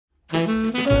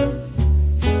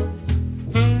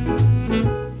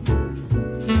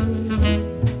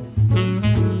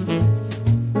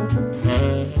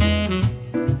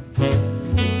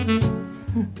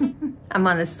I'm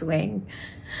on the swing.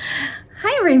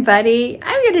 Hi everybody.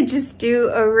 I'm gonna just do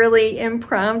a really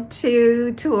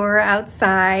impromptu tour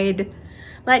outside,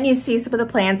 letting you see some of the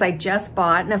plants I just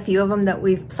bought and a few of them that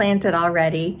we've planted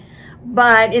already.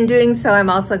 But in doing so, I'm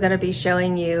also gonna be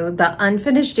showing you the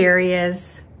unfinished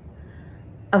areas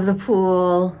of the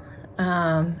pool.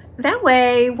 That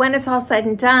way, when it's all said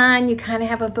and done, you kind of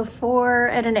have a before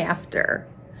and an after.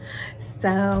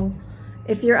 So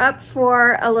if you're up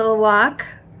for a little walk,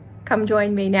 come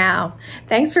join me now.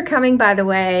 Thanks for coming, by the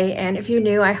way. And if you're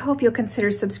new, I hope you'll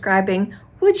consider subscribing.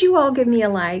 Would you all give me a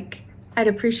like? I'd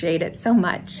appreciate it so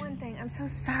much. One thing, I'm so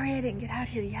sorry I didn't get out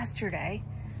here yesterday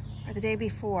or the day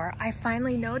before. I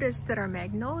finally noticed that our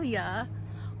magnolia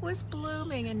was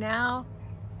blooming, and now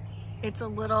it's a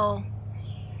little,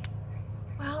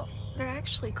 well, they're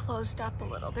actually closed up a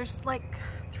little. There's like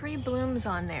 3 blooms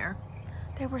on there.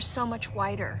 They were so much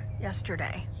whiter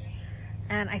yesterday.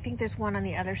 And I think there's one on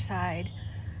the other side.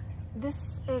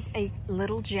 This is a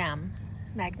little gem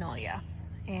magnolia.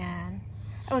 And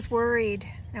I was worried.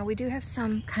 Now we do have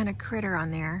some kind of critter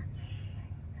on there.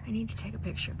 I need to take a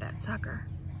picture of that sucker.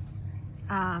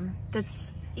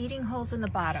 That's eating holes in the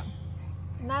bottom.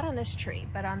 Not on this tree,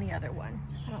 but on the other one.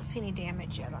 I don't see any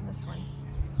damage yet on this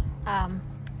one.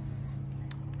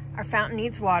 Our fountain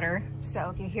needs water, so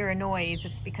if you hear a noise,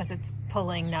 it's because it's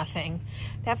pulling nothing.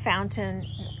 That fountain,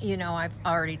 you know, I've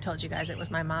already told you guys it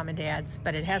was my mom and dad's,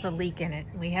 but it has a leak in it.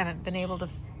 We haven't been able to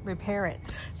repair it.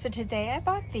 So today I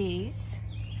bought these.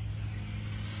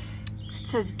 It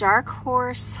says Dark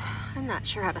Horse. I'm not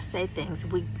sure how to say things.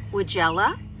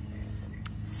 Weigela.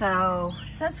 So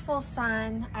it says full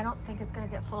sun. I don't think it's going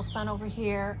to get full sun over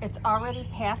here. It's already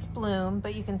past bloom,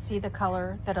 but you can see the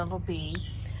color that it'll be.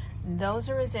 Those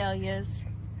are azaleas.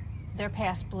 They're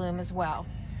past bloom as well.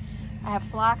 I have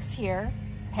phlox here,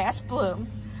 past bloom.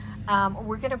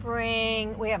 We're gonna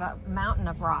bring, we have a mountain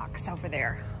of rocks over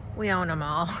there. We own them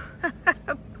all.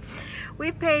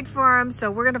 We've paid for them, so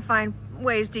we're gonna find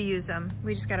ways to use them.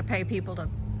 We just gotta pay people to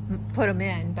put them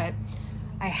in, but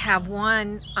I have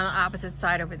one on the opposite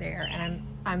side over there, and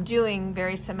I'm doing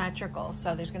very symmetrical.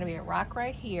 So there's gonna be a rock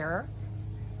right here.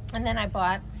 And then I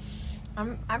bought,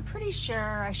 I'm pretty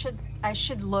sure, I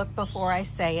should look before I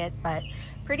say it, but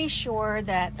pretty sure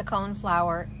that the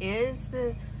coneflower is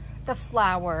the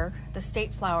flower, the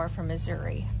state flower from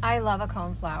Missouri. I love a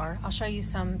coneflower. I'll show you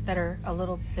some that are a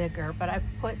little bigger, but I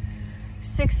put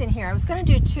 6 in here. I was gonna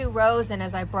do 2 rows, and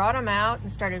as I brought them out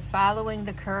and started following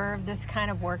the curve, this kind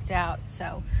of worked out.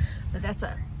 So, but that's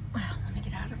a, well, let me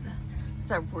get out of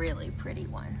it's a really pretty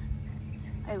one.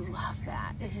 I love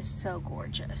that. It is so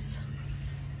gorgeous.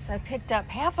 So I picked up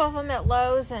half of them at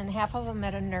Lowe's and half of them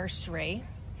at a nursery.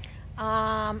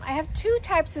 I have 2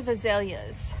 types of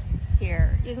azaleas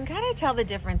here. You can kind of tell the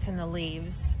difference in the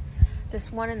leaves.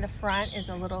 This one in the front is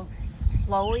a little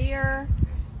flowier,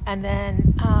 and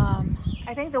then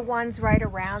I think the ones right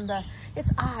around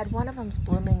it's odd, one of them's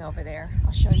blooming over there.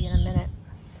 I'll show you in a minute.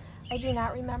 I do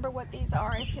not remember what these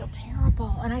are. I feel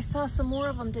terrible, and I saw some more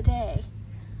of them today.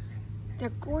 They're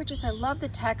gorgeous. I love the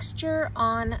texture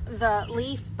on the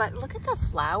leaf, but look at the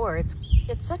flower. It's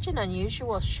such an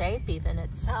unusual shape even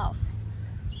itself.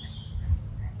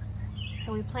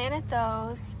 So we planted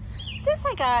those. This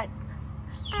I got,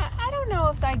 I don't know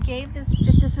if I gave this,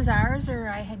 if this is ours or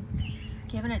I had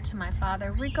given it to my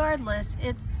father. Regardless,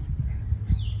 it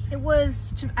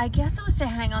was to, I guess it was to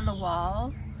hang on the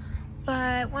wall,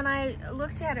 but when I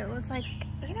looked at it, it was like,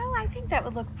 you know, I think that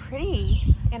would look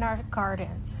pretty in our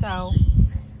garden. So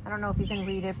I don't know if you can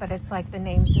read it, but it's like the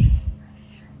names of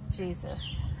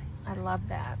Jesus. I love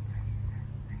that.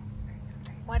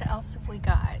 What else have we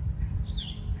got?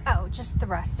 Oh, just the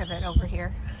rest of it over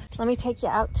here. Let me take you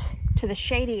out to the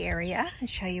shady area and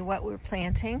show you what we're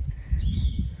planting.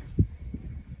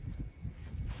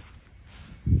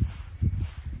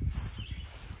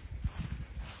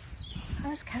 I'll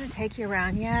just kind of take you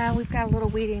around. Yeah, we've got a little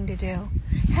weeding to do.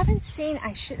 Haven't seen,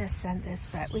 I shouldn't have said this,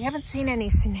 but we haven't seen any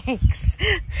snakes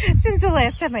since the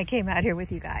last time I came out here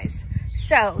with you guys.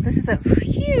 So this is a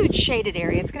huge shaded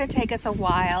area. It's going to take us a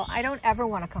while. I don't ever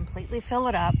want to completely fill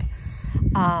it up.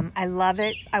 I love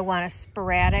it. I want a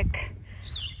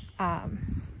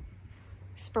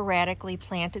sporadically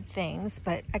planted things,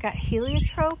 but I got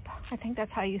heliotrope. I think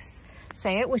that's how you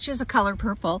say it, which is a color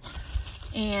purple.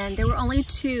 And there were only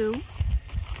 2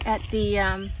 at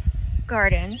the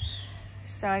garden.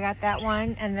 So I got that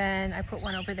one, and then I put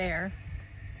one over there.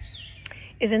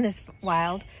 Isn't this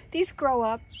wild? These grow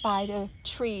up by the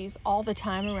trees all the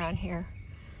time around here.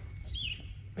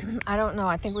 I don't know.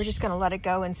 I think we're just going to let it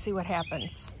go and see what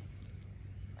happens.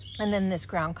 And then this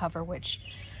ground cover, which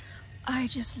I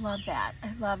just love that.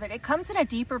 I love it. It comes in a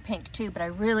deeper pink too, but I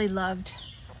really loved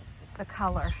the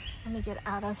color. Let me get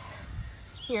out of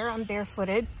here. I'm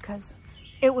barefooted because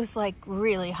it was like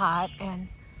really hot, and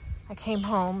I came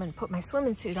home and put my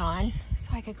swimming suit on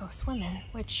so I could go swimming,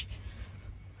 which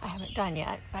I haven't done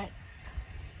yet, but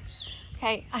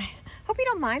okay. I hope you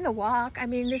don't mind the walk. I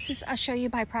mean, I'll show you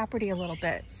my property a little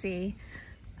bit. See,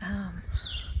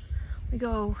 we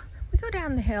go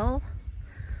down the hill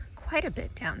quite a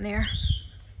bit down there.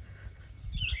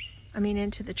 I mean,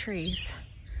 into the trees.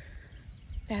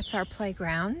 That's our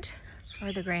playground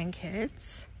for the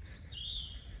grandkids.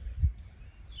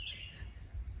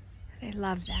 They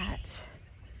love that.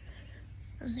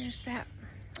 And there's that.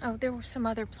 Oh, there were some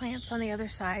other plants on the other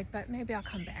side, but maybe I'll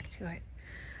come back to it.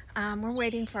 We're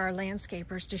waiting for our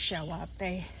landscapers to show up.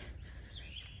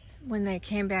 When they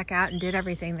came back out and did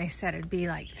everything, they said it'd be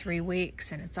like 3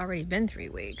 weeks, and it's already been 3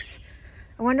 weeks.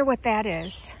 I wonder what that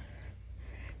is.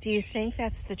 Do you think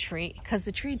that's the tree? Because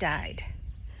the tree died.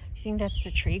 You think that's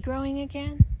the tree growing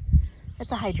again?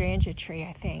 That's a hydrangea tree,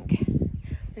 I think.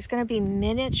 There's going to be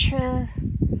miniature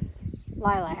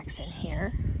lilacs in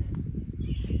here.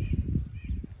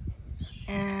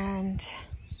 And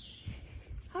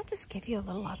I'll just give you a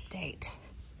little update.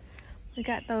 We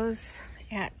got those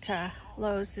at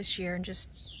Lowe's this year, and just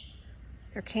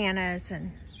they're cannas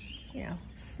and, you know,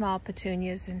 small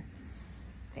petunias and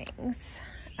things.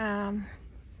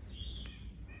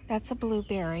 That's a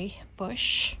blueberry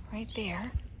bush right there.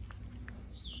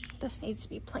 This needs to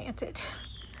be planted.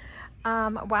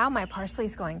 Wow, my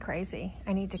parsley's going crazy.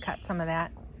 I need to cut some of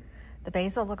that. The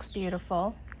basil looks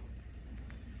beautiful.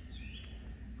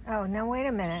 Oh, no, wait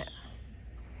a minute.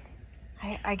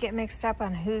 I get mixed up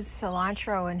on who's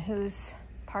cilantro and who's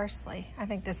parsley. I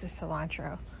think this is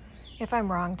cilantro. If I'm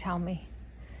wrong, tell me.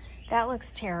 That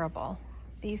looks terrible.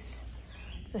 The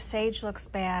sage looks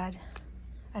bad.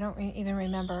 I don't even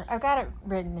remember. I've got it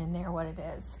written in there what it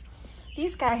is.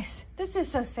 These guys, this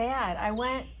is so sad.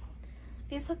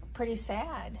 These look pretty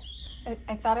sad.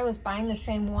 I thought I was buying the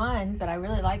same one, but I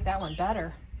really like that one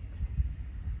better.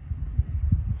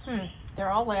 They're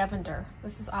all lavender.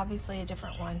 This is obviously a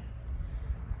different one.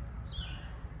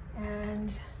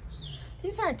 And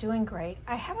these aren't doing great.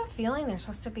 I have a feeling they're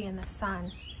supposed to be in the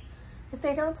sun. If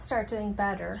they don't start doing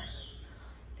better.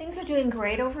 Things are doing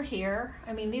great over here.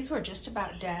 I mean, these were just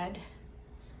about dead.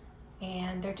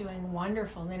 And they're doing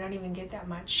wonderful. They don't even get that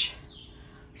much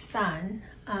sun.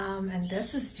 And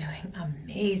this is doing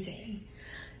amazing.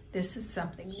 This is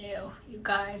something new. You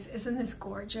guys, isn't this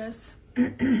gorgeous?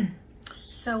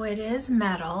 So it is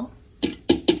metal,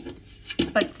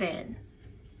 but thin.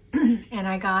 And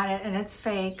I got it, and it's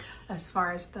fake as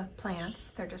far as the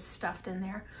plants. They're just stuffed in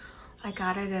there. I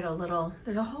got it at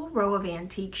there's a whole row of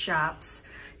antique shops.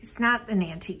 It's not an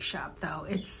antique shop though.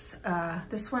 It's,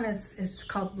 this one is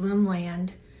called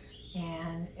Bloomland,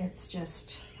 and it's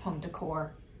just home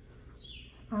decor.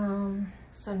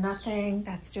 So nothing,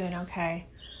 that's doing okay.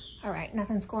 All right,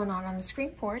 nothing's going on the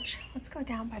screen porch. Let's go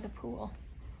down by the pool.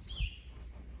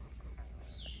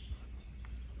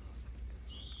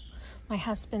 My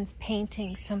husband's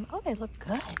painting some, oh, they look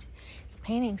good. He's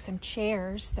painting some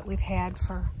chairs that we've had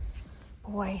for,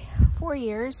 boy, 4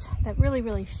 years that really,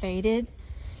 really faded.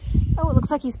 Oh, it looks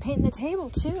like he's painting the table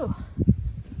too.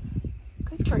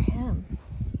 Good for him.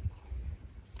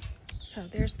 So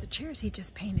there's the chairs he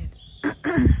just painted.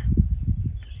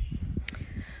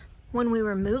 When we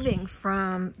were moving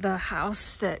from the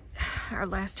house our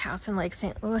last house in Lake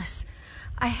St. Louis,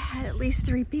 I had at least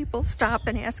 3 people stop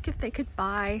and ask if they could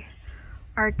buy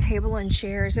our table and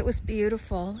chairs. It was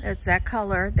beautiful. It's that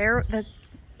color. The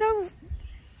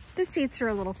seats are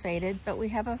a little faded, but we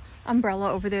have an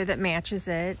umbrella over there that matches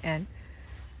it. And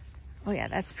oh yeah,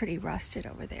 that's pretty rusted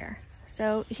over there.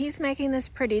 So he's making this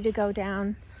pretty to go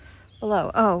down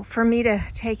below. Oh, for me to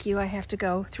take you, I have to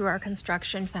go through our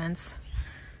construction fence.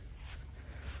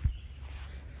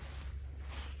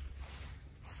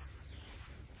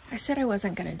 I said I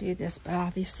wasn't going to do this, but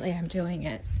obviously I'm doing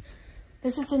it.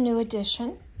 This is a new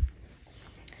addition.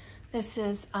 This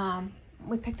is,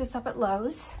 we picked this up at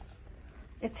Lowe's.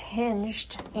 It's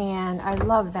hinged, and I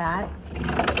love that.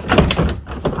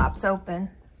 Pops open.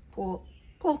 It's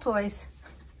pool toys.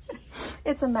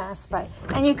 It's a mess,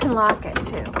 and you can lock it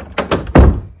too.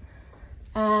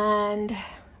 And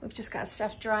we've just got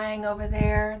stuff drying over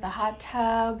there. The hot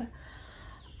tub.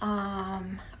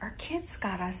 Our kids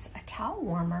got us a towel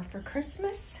warmer for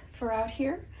Christmas for out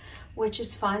here, which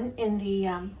is fun in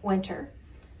the winter.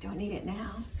 Don't need it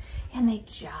now. And they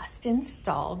just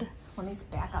installed, let me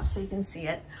back up so you can see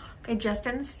it. They just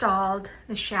installed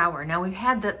the shower. Now we've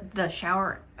had the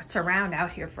shower it's around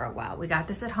out here for a while. We got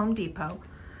this at Home Depot,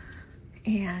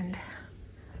 and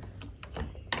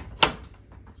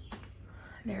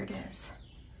there it is.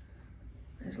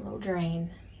 There's a little drain,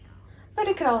 but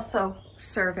it could also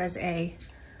serve as a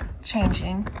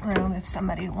changing room if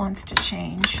somebody wants to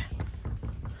change.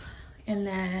 And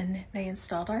then they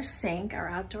installed our sink, our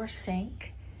outdoor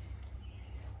sink.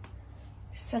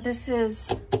 So this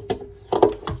is,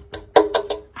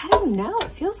 I don't know,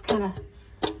 it feels kind of,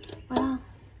 well,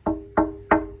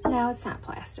 no, it's not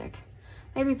plastic.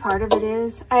 Maybe part of it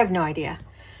is, I have no idea.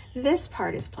 This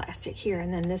part is plastic here,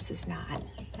 and then this is not.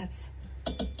 That's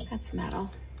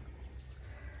metal.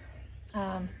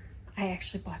 I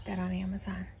actually bought that on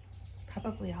Amazon,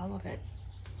 probably all of it.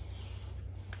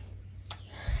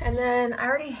 And then I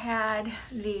already had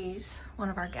these. One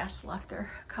of our guests left their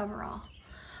coverall,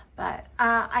 but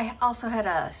I also had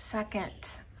a second,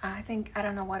 I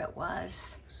don't know what it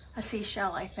was, a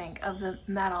seashell, I think, of the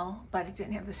metal, but it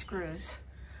didn't have the screws.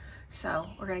 So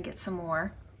we're gonna get some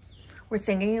more. We're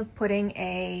thinking of putting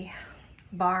a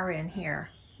bar in here,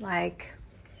 like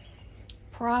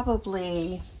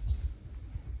probably,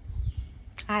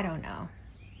 I don't know.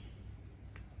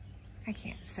 I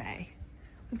can't say.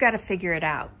 We've got to figure it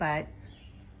out, but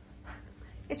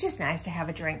it's just nice to have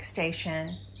a drink station.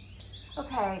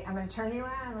 Okay, I'm going to turn you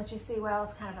around and let you see. Well,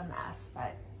 it's kind of a mess,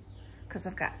 but because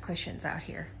I've got cushions out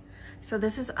here. So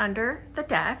this is under the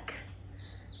deck,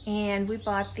 and we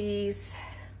bought these.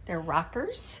 They're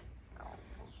rockers.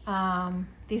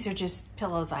 These are just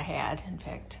pillows I had. In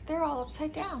fact, they're all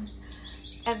upside down.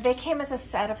 And they came as a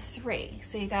set of 3.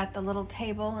 So you got the little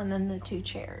table and then the 2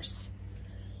 chairs.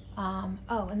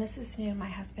 Oh, and this is new. My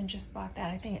husband just bought that.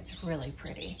 I think it's really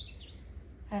pretty.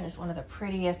 That is one of the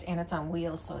prettiest, and it's on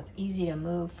wheels, so it's easy to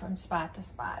move from spot to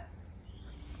spot.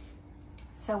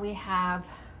 So we have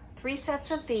 3 sets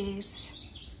of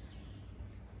these,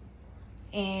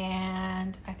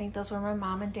 and I think those were my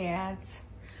mom and dad's.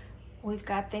 We've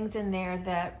got things in there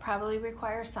that probably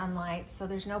require sunlight, so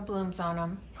there's no blooms on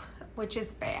them, which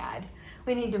is bad.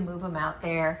 We need to move them out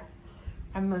there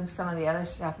and move some of the other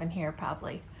stuff in here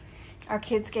probably. Our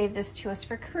kids gave this to us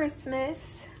for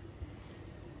Christmas,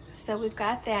 so we've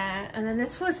got that. And then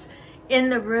this was in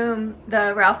the room,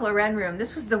 the Ralph Lauren room.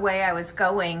 This was the way I was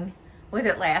going with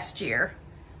it last year.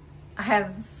 I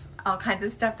have all kinds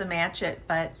of stuff to match it,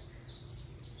 but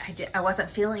I wasn't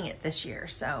feeling it this year,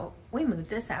 so we moved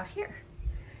this out here.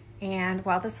 And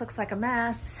while this looks like a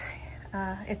mess,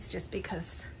 it's just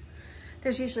because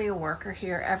there's usually a worker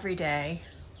here every day.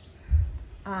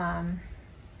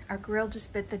 Our grill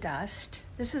just bit the dust.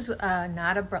 This is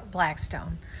not a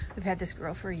Blackstone. We've had this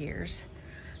grill for years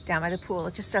down by the pool.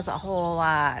 It just does a whole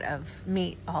lot of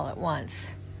meat all at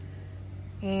once.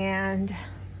 And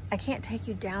I can't take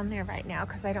you down there right now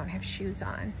because I don't have shoes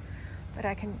on, but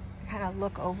I can kind of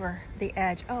look over the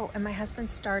edge. Oh, and my husband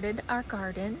started our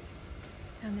garden.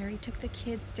 And there he took the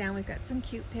kids down. We've got some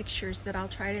cute pictures that I'll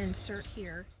try to insert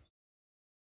here.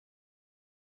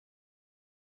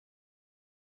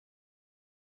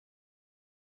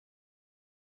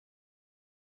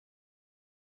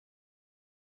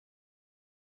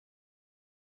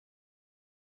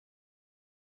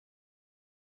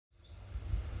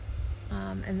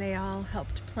 And they all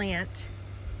helped plant.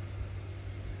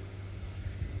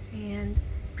 And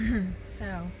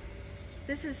so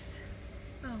this is,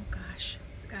 oh gosh,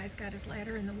 the guy's got his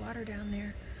ladder in the water down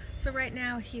there. So right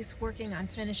now he's working on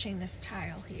finishing this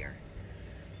tile here,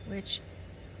 which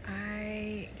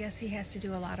I guess he has to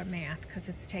do a lot of math because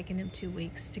it's taken him 2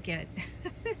 weeks to get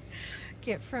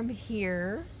get from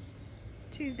here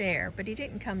to there, but he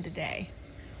didn't come today.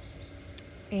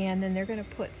 And then they're going to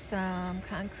put some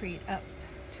concrete up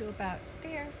to about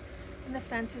there, and the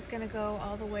fence is going to go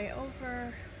all the way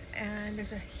over, and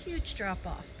there's a huge drop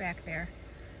off back there,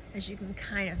 as you can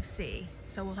kind of see.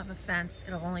 So we'll have a fence.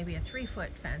 It'll only be a 3-foot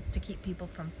fence to keep people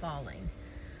from falling.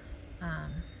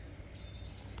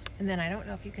 And then I don't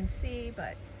know if you can see,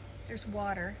 but there's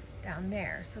water down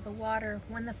there. So the water,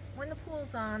 when the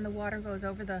pool's on, the water goes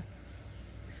over the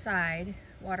side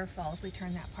waterfall if we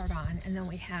turn that part on, and then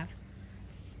we have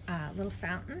little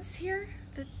fountains here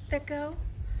that go.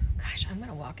 Gosh, I'm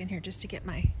gonna walk in here just to get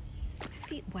my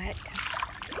feet wet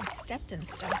because I stepped in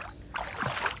stuff.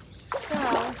 So,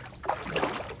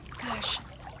 gosh,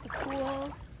 the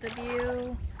pool, the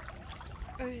view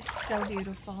is so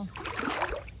beautiful.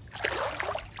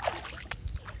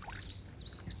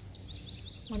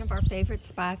 One of our favorite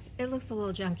spots. It looks a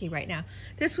little junky right now.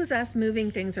 This was us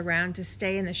moving things around to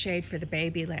stay in the shade for the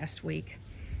baby last week.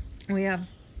 We have,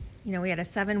 you know, we had a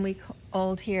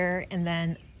 7-week-old here and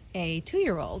then a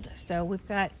 2-year-old. So we've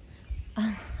got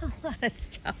a lot of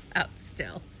stuff out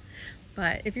still.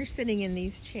 But if you're sitting in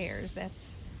these chairs,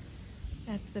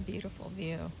 that's the beautiful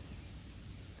view.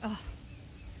 Oh,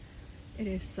 it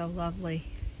is so lovely.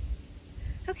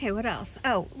 Okay, what else?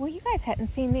 Oh, well, you guys hadn't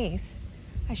seen these.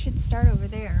 I should start over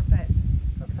there, but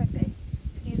looks like they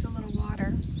use a little water.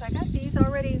 So I got these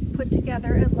already put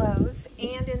together at Lowe's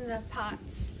and in the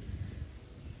pots.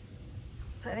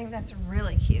 So I think that's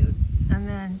really cute. And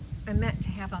then I meant to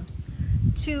have them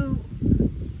two.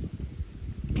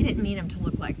 I didn't mean them to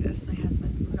look like this. My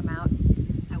husband put them out.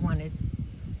 I wanted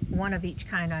one of each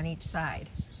kind on each side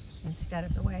instead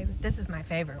of the way. But this is my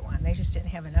favorite one. They just didn't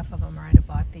have enough of them, or I'd have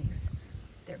bought these.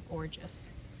 They're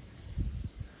gorgeous.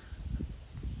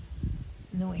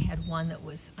 And then we had one that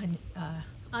was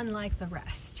unlike the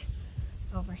rest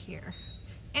over here.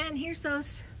 And here's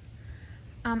those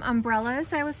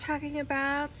umbrellas I was talking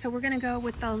about. So we're gonna go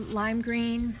with the lime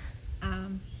green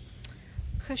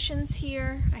cushions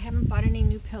here. I haven't bought any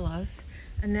new pillows.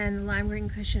 And then the lime green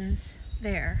cushions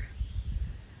there.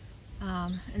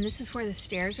 And this is where the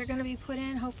stairs are gonna be put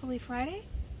in, hopefully Friday.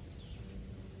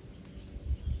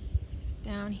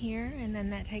 Down here, and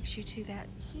then that takes you to that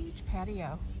huge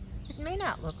patio. It may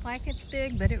not look like it's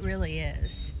big, but it really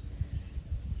is.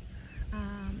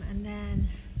 And then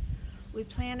we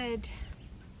planted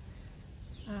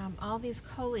all these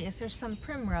coleus. There's some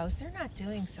primrose. They're not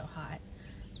doing so hot.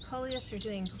 Coleus are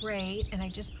doing great, and I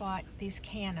just bought these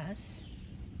cannas,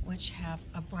 which have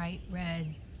a bright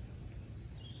red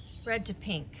to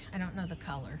pink. I don't know the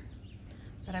color,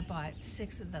 but I bought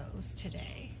 6 of those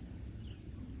today.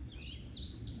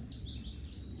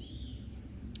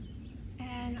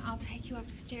 And I'll take you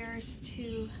upstairs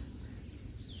to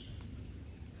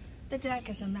the deck.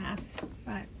 Is a mess,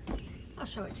 but I'll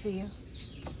show it to you.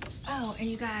 Oh, and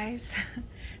you guys,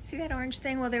 see that orange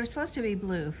thing? Well, they were supposed to be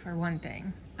blue for one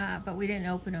thing, but we didn't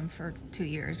open them for 2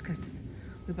 years because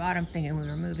we bought them thinking we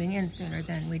were moving in sooner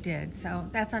than we did. So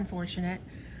that's unfortunate.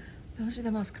 Those are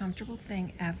the most comfortable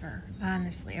thing ever.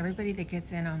 Honestly, everybody that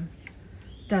gets in them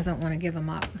doesn't want to give them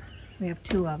up. We have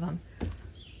 2 of them.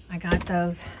 I got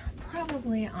those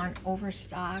probably on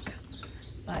overstock,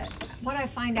 but what I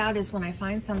find out is when I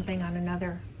find something on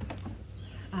another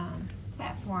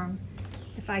platform,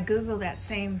 if I Google that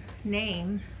same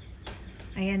name,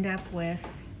 I end up with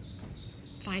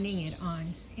finding it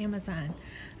on Amazon.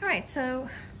 All right, so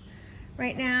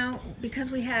right now,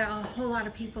 because we had a whole lot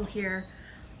of people here,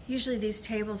 usually these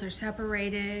tables are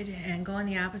separated and go in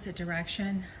the opposite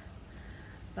direction,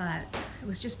 but it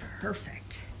was just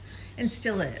perfect. And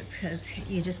still is, because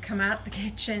you just come out the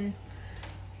kitchen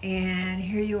and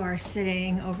here you are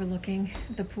sitting overlooking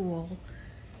the pool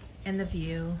and the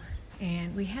view.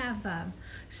 And we have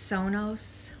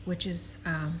Sonos, which is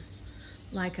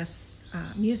like a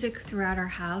music throughout our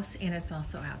house, and it's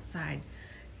also outside.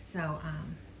 So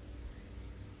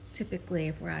typically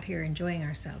if we're out here enjoying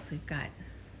ourselves, we've got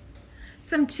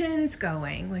some tunes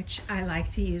going, which I like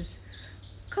to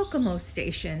use Kokomo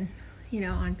Station. You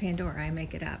know, on Pandora, I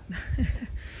make it up.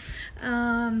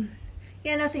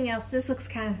 Yeah, nothing else. This looks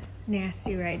kind of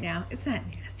nasty right now. It's not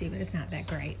nasty, but it's not that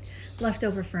great.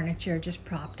 Leftover furniture just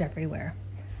propped everywhere.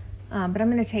 But I'm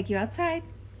gonna take you outside.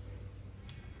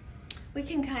 We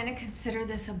can kind of consider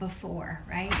this a before,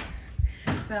 right?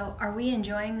 So are we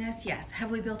enjoying this? Yes. Have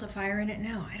we built a fire in it?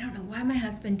 No. I don't know why my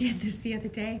husband did this the other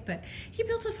day, but he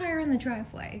built a fire in the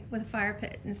driveway with a fire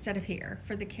pit instead of here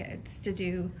for the kids to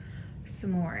do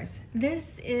s'mores.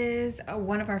 This is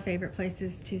one of our favorite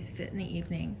places to sit in the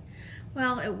evening.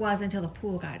 Well, it was until the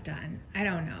pool got done. I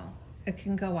don't know. It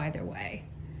can go either way.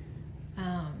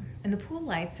 And the pool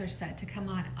lights are set to come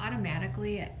on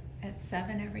automatically at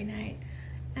 7 every night.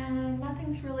 And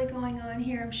nothing's really going on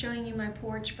here. I'm showing you my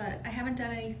porch, but I haven't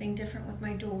done anything different with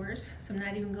my doors, so I'm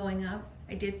not even going up.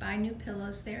 I did buy new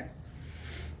pillows there.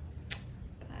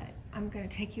 But I'm gonna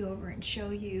take you over and show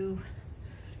you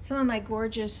some of my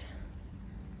gorgeous.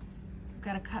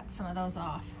 Got to cut some of those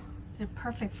off. They're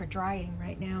perfect for drying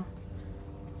right now.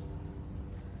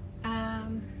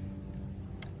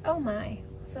 Oh my,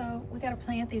 so we got to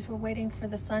plant these. We're waiting for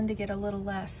the sun to get a little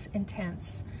less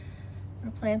intense. I'm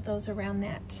gonna plant those around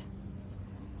that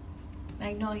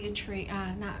magnolia tree,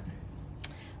 not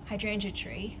hydrangea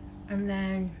tree. And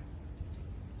then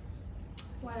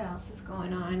what else is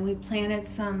going on? We planted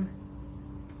some,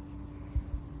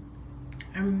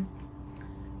 I'm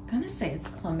gonna say it's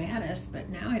clematis, but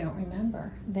now I don't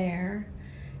remember there.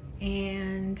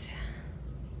 And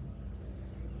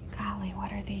golly,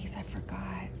 what are these? I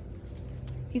forgot.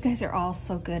 You guys are all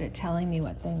so good at telling me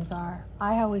what things are.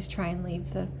 I always try and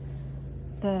leave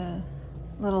the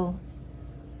little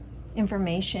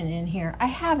information in here. I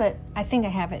have it, I think I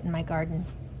have it in my garden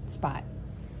spot.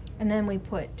 And then we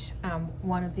put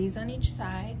one of these on each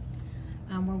side.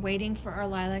 We're waiting for our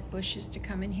lilac bushes to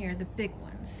come in here, the big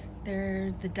ones.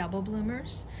 They're the double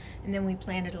bloomers. And then we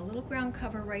planted a little ground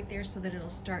cover right there so that it'll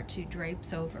start to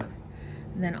drapes over.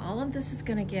 And then all of this is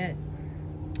gonna get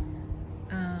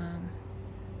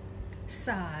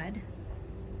sod,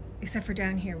 except for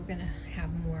down here, we're gonna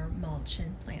have more mulch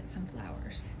and plant some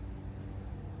flowers.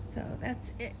 So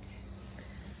that's it.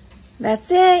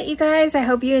 That's it, you guys. I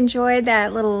hope you enjoyed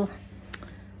that little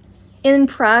in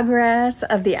progress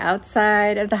of the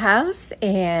outside of the house,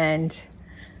 and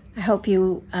I hope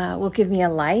you will give me a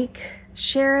like,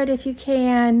 share it if you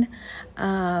can,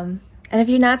 and if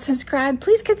you're not subscribed,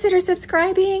 please consider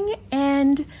subscribing,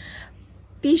 and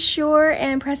be sure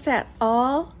and press that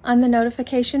all on the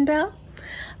notification bell.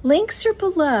 Links are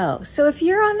below, so if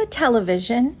you're on the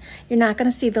television, you're not going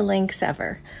to see the links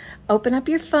ever. Open up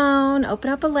your phone, open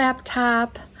up a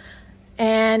laptop,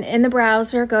 and in the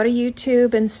browser, go to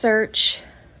YouTube and search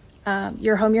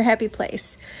Your Home, Your Happy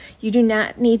Place. You do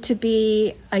not need to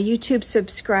be a YouTube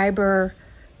subscriber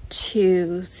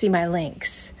to see my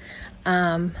links.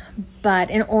 But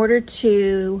in order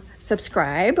to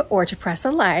subscribe or to press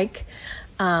a like,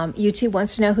 YouTube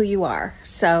wants to know who you are.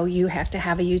 So you have to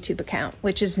have a YouTube account,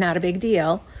 which is not a big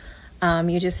deal.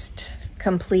 You just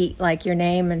complete like your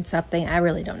name and something. I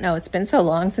really don't know. It's been so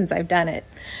long since I've done it.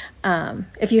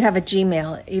 If you have a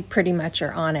Gmail, you pretty much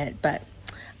are on it. But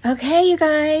okay, you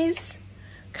guys,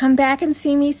 come back and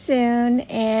see me soon.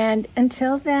 And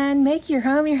until then, make your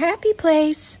home your happy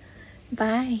place.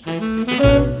 Bye.